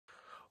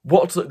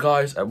What's up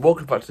guys, and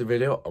welcome back to the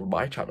video on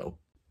my channel.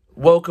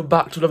 Welcome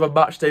back to another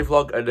matchday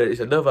vlog, and it's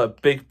another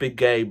big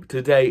game.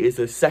 Today is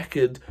the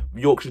second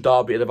Yorkshire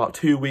derby in about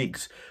 2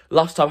 weeks.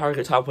 Last time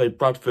Harrogate Town played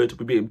Bradford,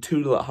 we beat them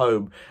 2-0 at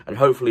home, and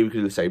hopefully we can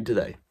do the same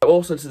today.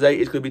 Also today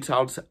is going to be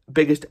Town's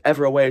biggest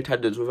ever away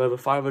attendance, with over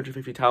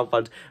 550 Town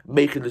fans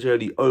making the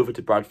journey over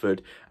to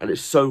Bradford, and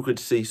it's so good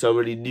to see so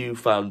many new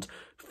fans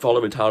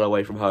following Town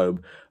away from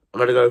home. I'm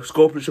going to go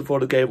score prediction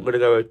for the game. I'm going to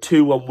go a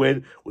 2-1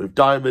 win with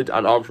Diamond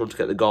and Armstrong to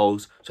get the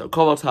goals. So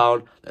come on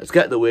Town, let's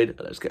get the win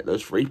and let's get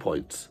those 3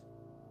 points.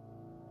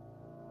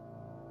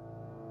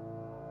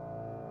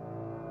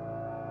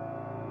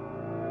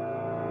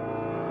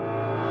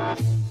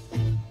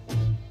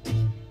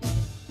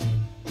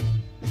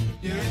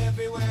 You're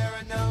everywhere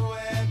and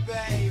nowhere,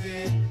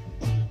 baby.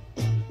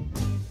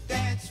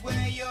 That's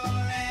where you're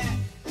at.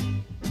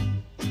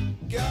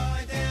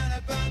 Going down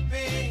a bumpy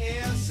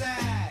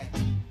hillside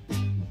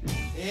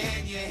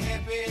in your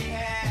hippie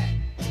hat,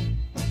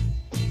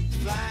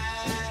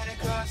 flying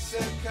across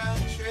the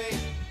country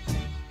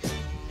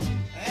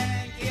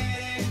and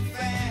getting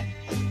fat,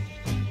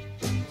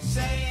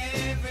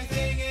 saying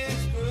everything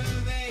is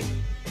groovy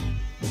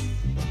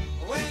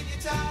when your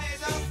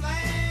tires are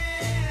flat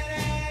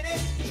and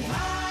it's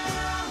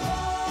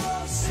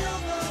high,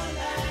 silver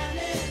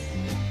lining,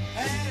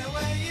 and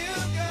away you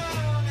go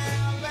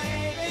now,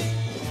 baby.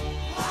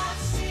 I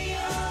see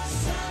your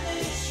sun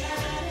is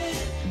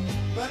shining,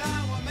 but I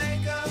will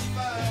make a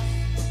fuss,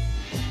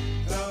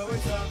 though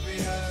it's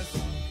obvious.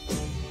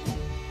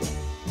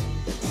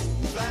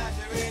 Flies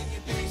are in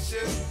your pea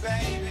suit,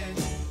 baby.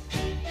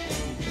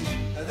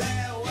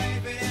 They're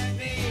waving at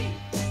me.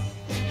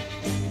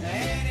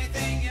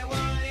 Anything you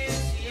want is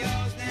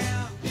yours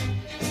now.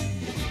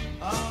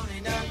 Only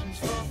nothing's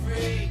for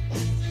free.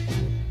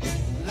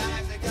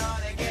 Lives are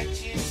gonna get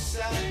you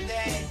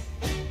someday.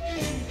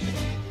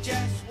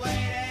 Just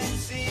wait and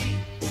see.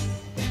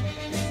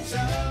 So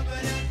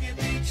open up your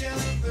beach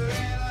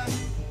umbrella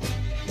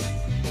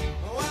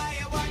while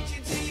you're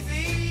watching TV,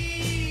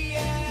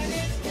 and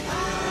it's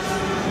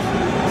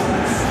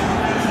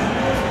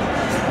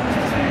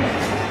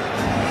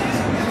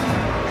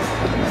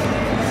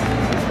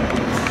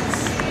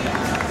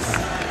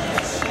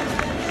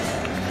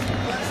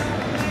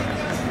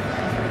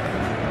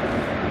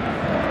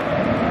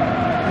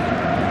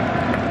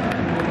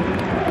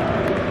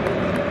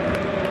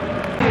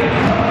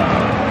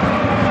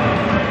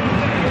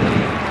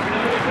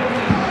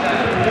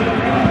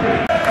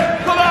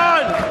Come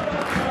on!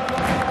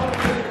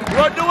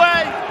 Run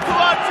away! Come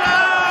on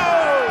Town!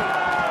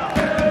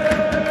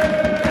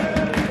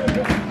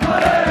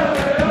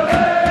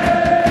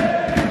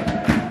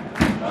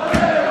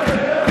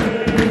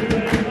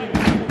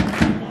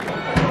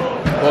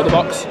 Ball the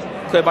box,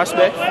 cleared by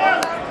Smith.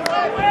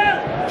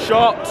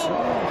 Shot.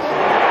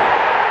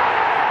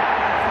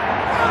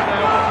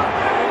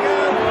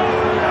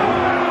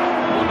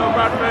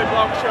 Bradford,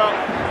 long shot.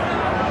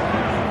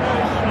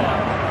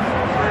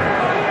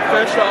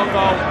 First shot on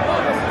goal.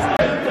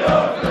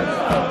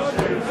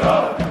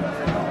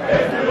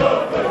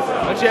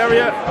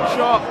 Nigeria,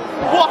 shot.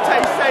 What a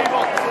save,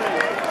 Oxley!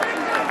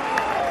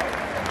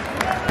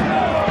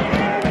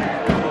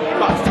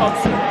 Back to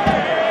Thompson.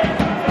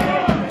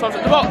 Thompson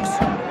in the box.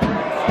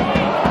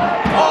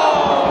 Oh!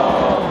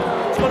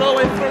 It's gone all the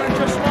way through and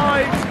just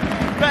wide.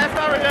 Better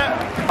for Harrogate.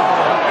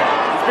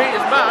 He's beat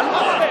his man.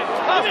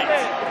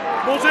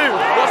 Will do.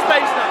 Got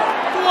space now.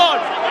 Come on!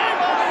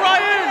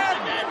 Ryan!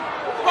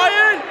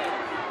 Ryan!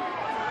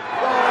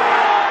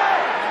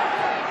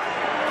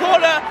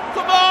 Corner!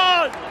 Come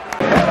on!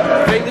 I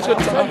think this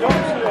one's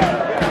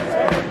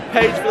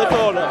Page for the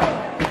corner.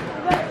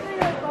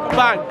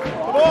 Bang!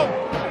 Come on!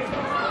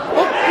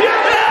 Oh,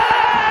 yeah!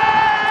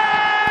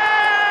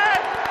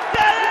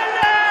 Get in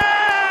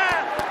there!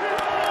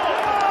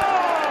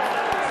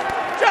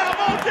 Jack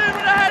Moulton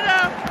with a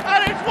header,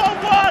 and it's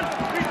 1-1.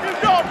 We do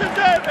not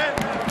deserve it.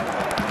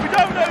 We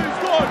don't know who's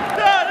scored.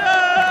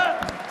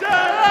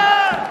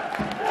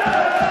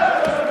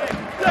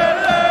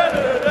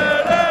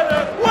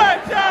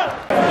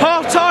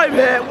 Half time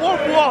here,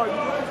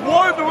 1-1.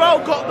 Warren Burrell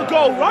got the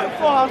goal right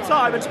before half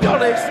time, and to be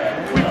honest,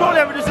 we probably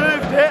haven't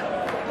deserved it.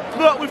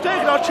 But we've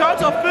taken our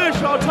chance, our first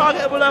shot on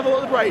target, and we're level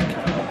at the break.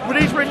 We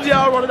need to bring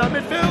Diarra on in that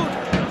midfield.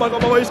 Oh my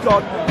god, my way's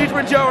gone. Need to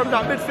bring Diarra on in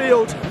that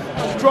midfield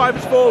to drive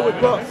us forward,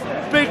 but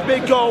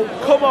big goal.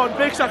 Come on,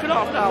 big second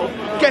half now.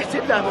 Get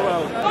it there,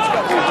 Burrell.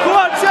 Come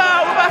on,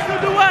 Town, we're back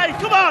underway.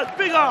 Come on,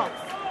 big arm.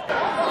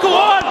 Come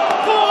on,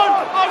 come on.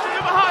 I should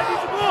get behind you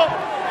some more.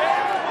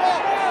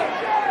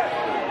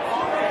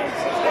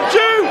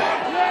 Two.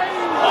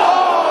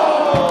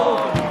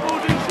 Oh!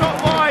 Golden shot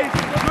wide.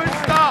 Good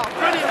start.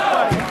 Brilliant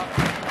play.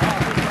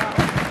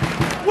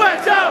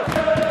 Where's out?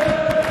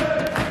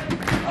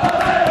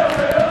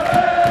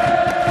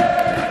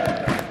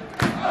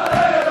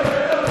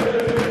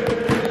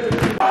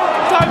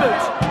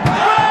 Diamond.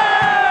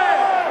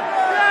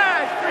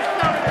 Yes!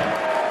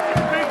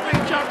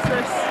 Big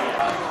chances.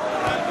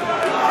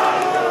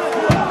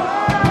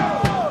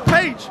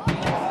 Page.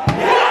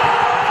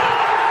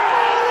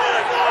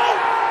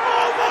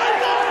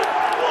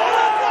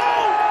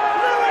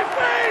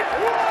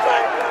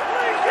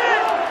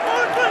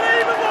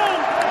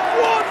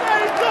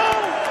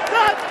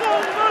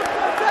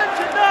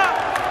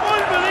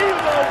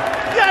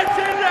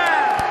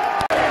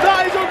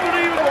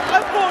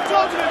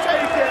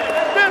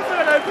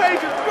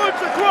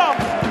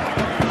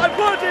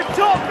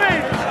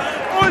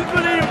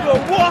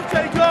 but what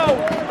a goal!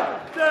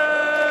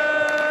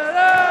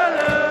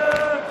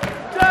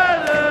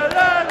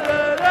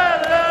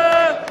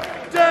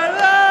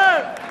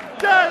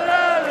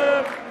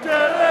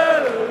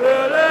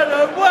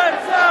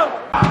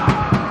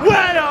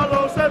 Where are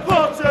those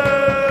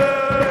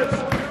supporters?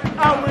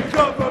 And we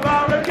come from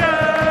Harrogate.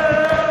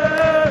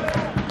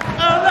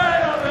 Ole,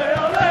 ole,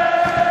 ole.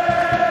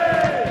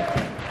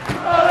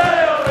 Ole,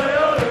 ole,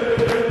 ole.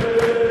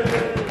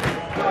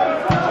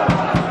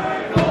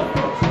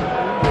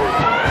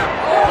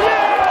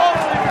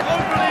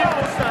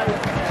 Unbelievable save.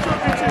 Should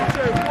be 2-2.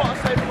 What a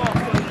save from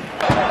Arsenal.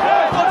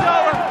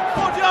 Guardiola.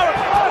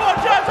 David.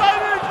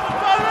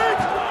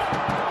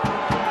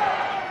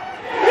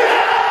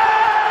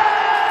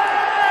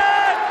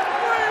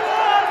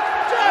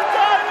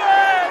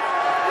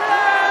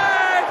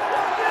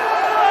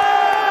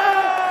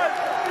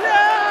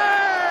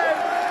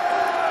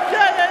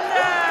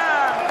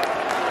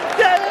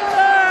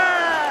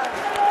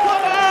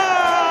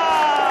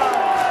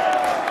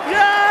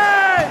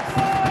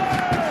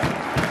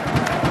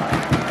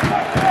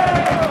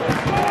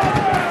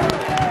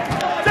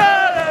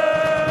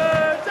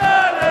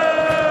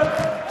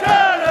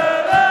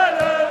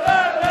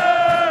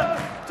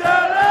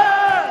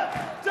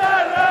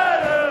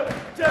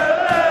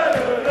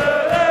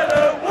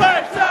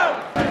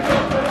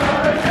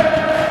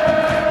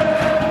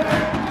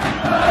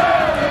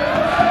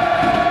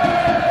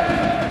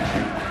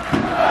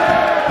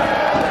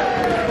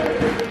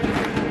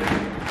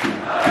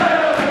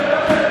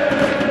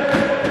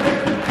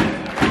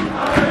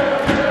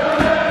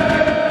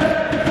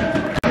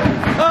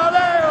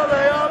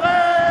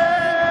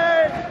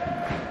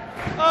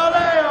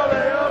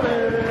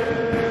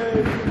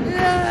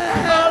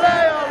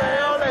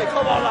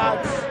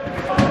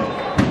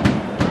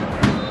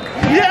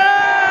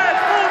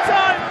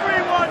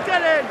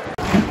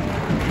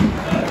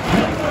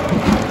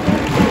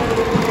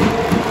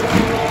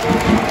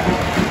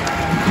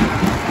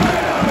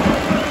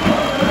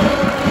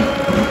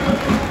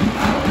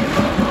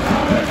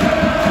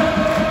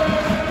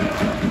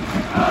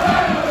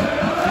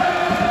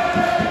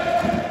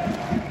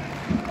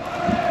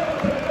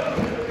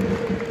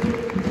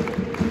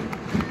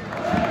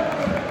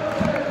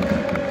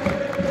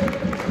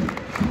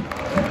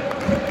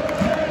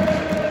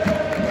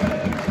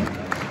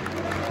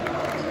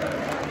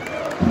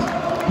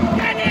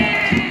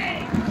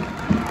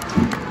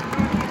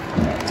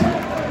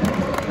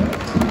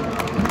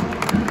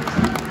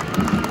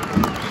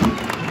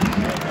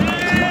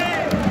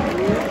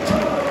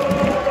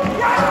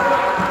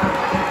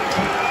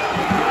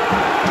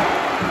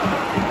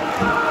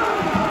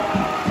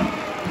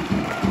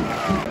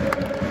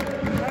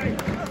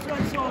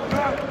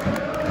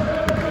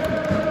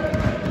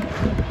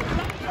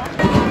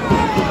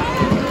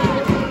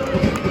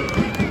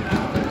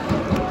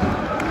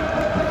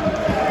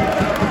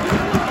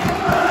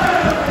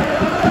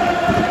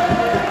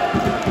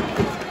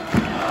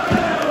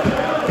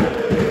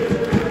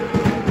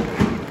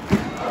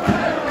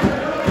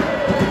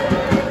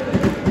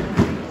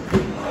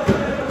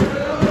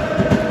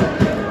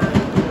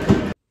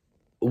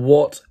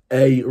 What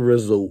a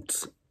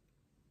result.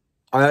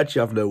 I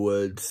actually have no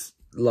words.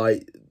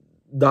 Like,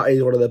 that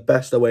is one of the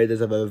best away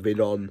days I've ever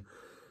been on.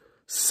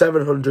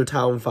 700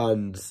 town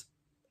fans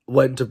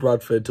went to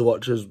Bradford to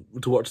watch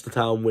the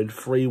town win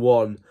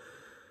 3-1.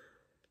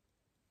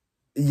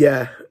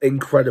 Yeah,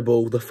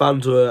 incredible. The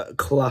fans were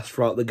class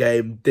throughout the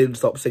game. Didn't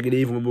stop singing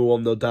even when we were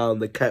 1-0 down.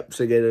 They kept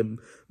singing and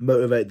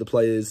motivated the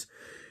players.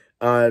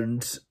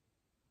 And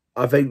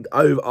I think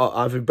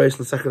based on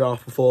the second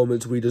half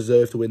performance, we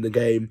deserved to win the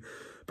game.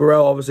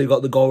 Burrell obviously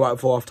got the goal right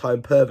before half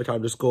time, perfect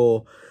time to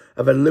score.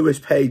 And then Lewis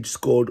Page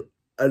scored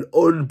an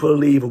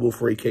unbelievable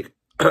free kick.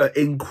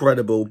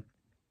 Incredible.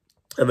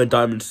 And then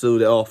Diamond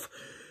sealed it off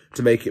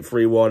to make it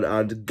 3-1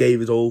 and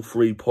gave us all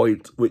 3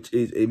 points, which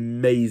is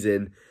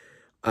amazing.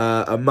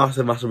 A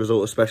massive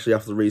result, especially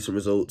after the recent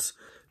results.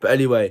 But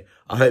anyway,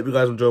 I hope you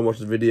guys enjoyed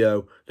watching the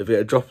video. Don't forget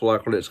to drop a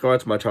like on it,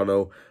 subscribe to my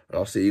channel, and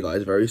I'll see you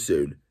guys very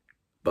soon.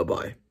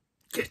 Bye-bye.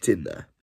 Get in there.